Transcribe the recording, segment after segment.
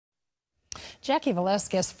Jaci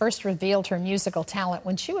Velasquez first revealed her musical talent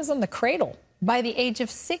when she was in the cradle. By the age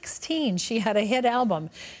of 16, she had a hit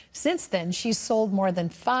album. Since then, she's sold more than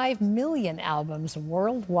 5 million albums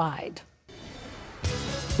worldwide.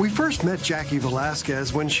 We first met Jaci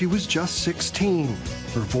Velasquez when she was just 16.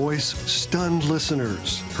 Her voice stunned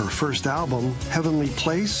listeners. Her first album, Heavenly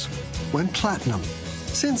Place, went platinum.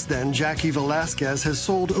 Since then, Jaci Velasquez has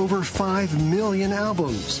sold over 5 million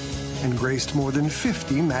albums and graced more than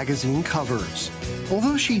 50 magazine covers.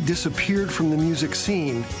 Although she disappeared from the music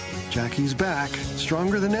scene, Jaci's back,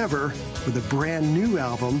 stronger than ever, with a brand new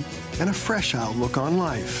album and a fresh outlook on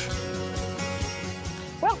life.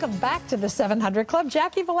 Welcome back to the 700 Club.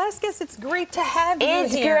 Jaci Velasquez, it's great to have you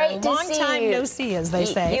it's here. Great to Long see time you. No see, as they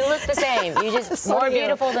say. You look the same. You just So more you.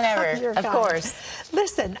 beautiful than ever, of course.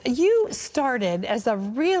 Listen, you started as a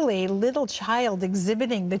really little child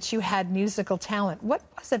exhibiting that you had musical talent. What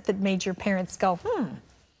was it that made your parents go,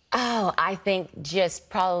 Oh, I think just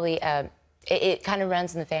probably it kind of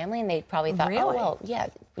runs in the family, and they probably thought, Really? oh, well, yeah,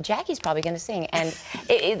 Jaci's probably going to sing. And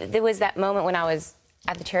there was that moment when I was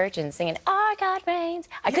at the church and singing, Our God Reigns.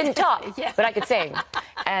 I couldn't talk, Yeah. but I could sing.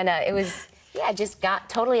 And it was, yeah, just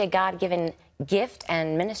totally a God-given gift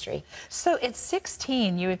and ministry. So at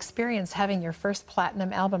 16, you experienced having your first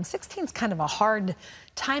platinum album. 16 is kind of a hard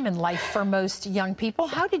time in life for most young people.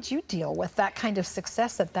 How did you deal with that kind of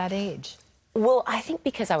success at that age? Well, I think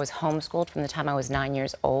because I was homeschooled from the time I was 9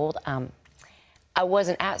 years old, I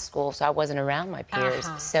wasn't at school, so I wasn't around my peers.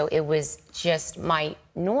 So it was just my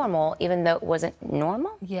normal, even though it wasn't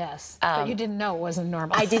normal. Yes, but you didn't know it wasn't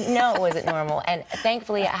normal. I didn't know it wasn't normal. And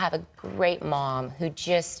thankfully, I have a great mom who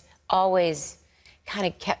just always kind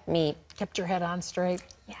of Kept your head on straight.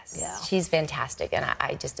 Yes. Yeah. She's fantastic, and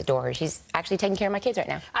I just adore her. She's actually taking care of my kids right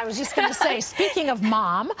now. I was just going to say, speaking of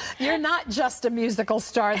mom, you're not just a musical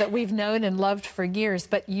star that we've known and loved for years,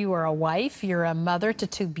 but you are a wife, you're a mother to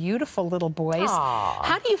 2 beautiful little boys. Aww.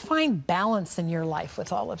 How do you find balance in your life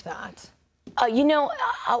with all of that? You know,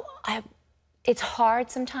 it's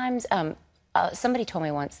hard sometimes. Somebody told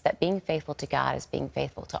me once that being faithful to God is being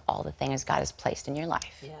faithful to all the things God has placed in your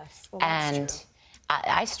life. Yes, well, that's and true.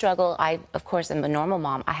 I struggle. I, of course, am a normal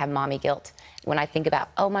mom. I have mommy guilt when I think about,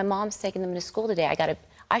 oh, my mom's taking them to school today.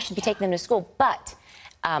 I should be taking them to school. But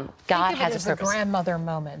God has a purpose. A grandmother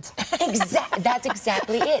moment. Exactly. That's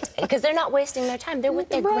exactly it. Because they're not wasting their time. They're with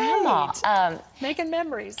their grandma. Making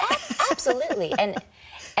memories. Absolutely. And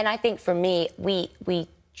I think for me, we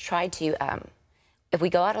try to, if we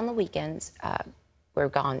go out on the weekends, we're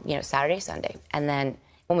gone, you know, Saturday, Sunday, and then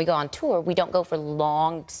when we go on tour, we don't go for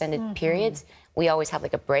long, extended periods. We always have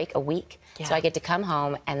like a break, a week. Yeah. So I get to come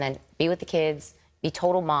home and then be with the kids, be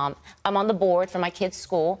total mom. I'm on the board for my kids'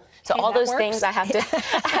 school. So Okay, all those works. things I have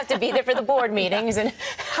to be there for the board meetings. And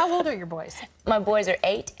How old are your boys? my boys are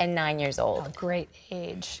 8 and 9 years old. Oh, great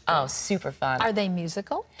age. Oh, super fun. Are they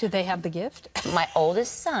musical? Do they have the gift? My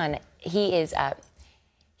oldest son, he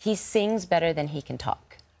sings better than he can talk.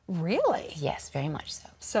 Really? Yes, very much so.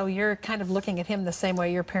 So you're kind of looking at him the same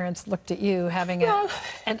way your parents looked at you, having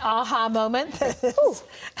an aha moment. Ooh,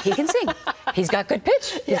 he can sing. He's got good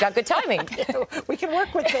pitch. He's got good timing. We can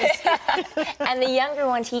work with this. And the younger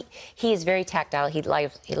ones, he is very tactile. He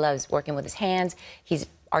loves working with his hands. He's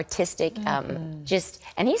artistic.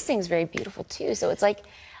 And he sings very beautiful too. So it's like,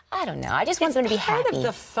 I don't know. I just want them to be happy. Part of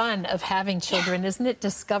the fun of having children, isn't it?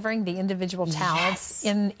 Discovering the individual talents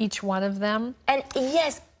in each one of them. And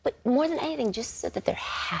yes, but more than anything, just so that they're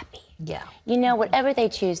happy. Yeah. You know, whatever they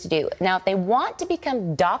choose to do. Now, if they want to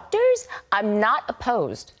become doctors, I'm not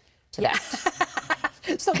opposed to that.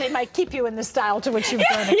 So they might keep you in the style to which you've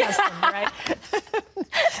grown accustomed, right?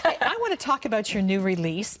 I want to talk about your new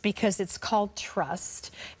release because it's called Trust,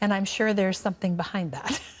 and I'm sure there's something behind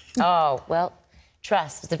that. Oh, well,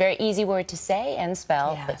 trust. It's a very easy word to say and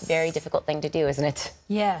spell, but Yes. very difficult thing to do, isn't it?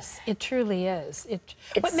 Yes, it truly is.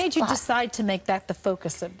 What made you decide to make that the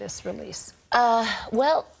focus of this release?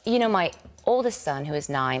 Well, you know, my oldest son, who is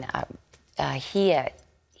 9,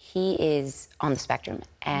 he is on the spectrum,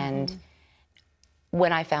 and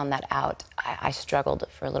when I found that out, I struggled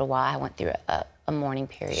for a little while. I went through a mourning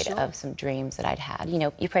period of some dreams that I'd had. You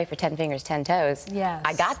know, you pray for 10 fingers, 10 toes. Yes.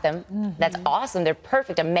 I got them. That's awesome. They're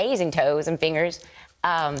perfect, amazing toes and fingers.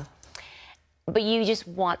 But you just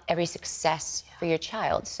want every success for your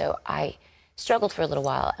child. So I struggled for a little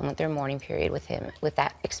while and went through a mourning period with him, with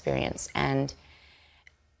that experience. And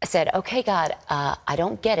I said, okay, God, I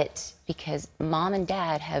don't get it because mom and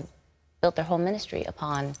dad have built their whole ministry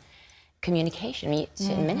upon communication.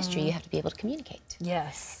 In ministry, you have to be able to communicate.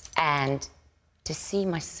 Yes. And to see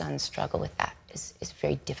my son struggle with that is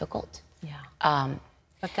very difficult. Yeah.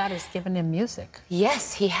 But God has given him music.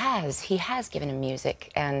 Yes, he has. He has given him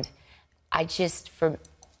music. And I just,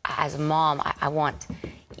 as a mom, I want,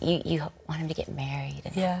 you want him to get married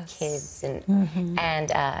and have kids.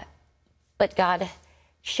 And, but God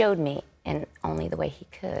showed me, in only the way he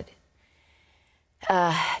could,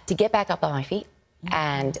 to get back up on my feet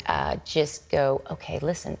and just go, okay,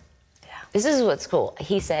 listen, this is what's cool.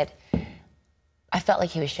 He said, I felt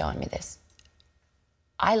like he was showing me this.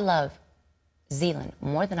 I love Zealand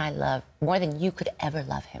more than you could ever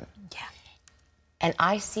love him. Yeah. And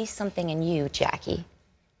I see something in you, Jackie,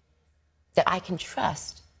 that I can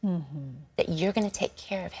trust that you're going to take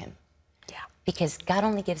care of him. Yeah. Because God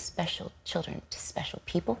only gives special children to special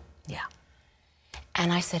people. Yeah.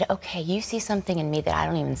 And I said, okay, you see something in me that I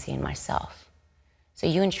don't even see in myself. So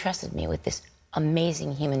you entrusted me with this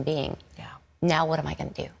amazing human being. Yeah. Now what am I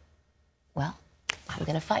going to do? Well, I'm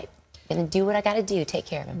going to fight. I'm going to do what I got to do, take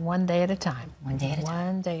care of him. One day at a time. One day at a time.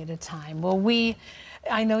 One day at a time. Well,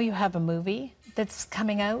 I know you have a movie that's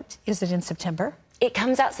coming out. Is it in September? It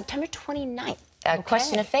comes out September 29th. A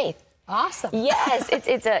Question of Faith. Awesome. Yes,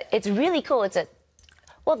 it's really cool.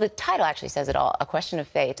 Well, the title actually says it all. A Question of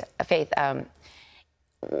Faith.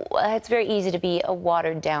 It's very easy to be a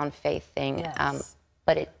watered down faith thing, yes.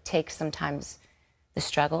 But it takes sometimes the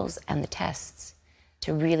struggles and the tests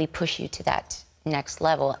to really push you to that next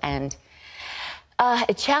level, and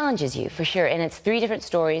it challenges you for sure. And it's 3 different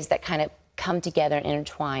stories that kind of come together and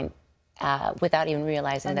intertwine without even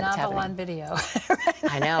realizing that it's happening. A novel on video.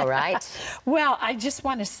 I know, right? Well, I just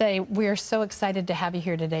want to say we're so excited to have you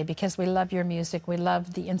here today because we love your music. We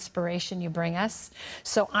love the inspiration you bring us.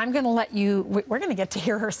 So I'm going to let you, we're going to get to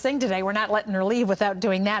hear her sing today. We're not letting her leave without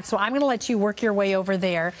doing that. So I'm going to let you work your way over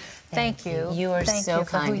there. Thank you. You are so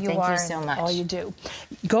kind. Thank you so much. All you do.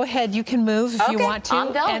 Go ahead. You can move if you want to.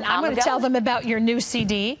 I'm going. And I'm going to tell them about your new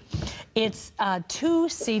CD. It's a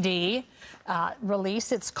 2-CD.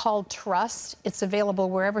 Release. It's called Trust. It's available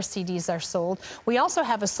wherever CDs are sold. We also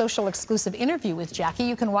have a social exclusive interview with Jackie.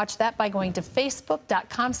 You can watch that by going to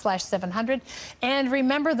facebook.com/700. And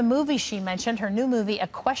remember the movie she mentioned, her new movie, A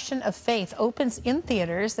Question of Faith, opens in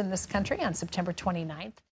theaters in this country on September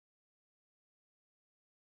 29th.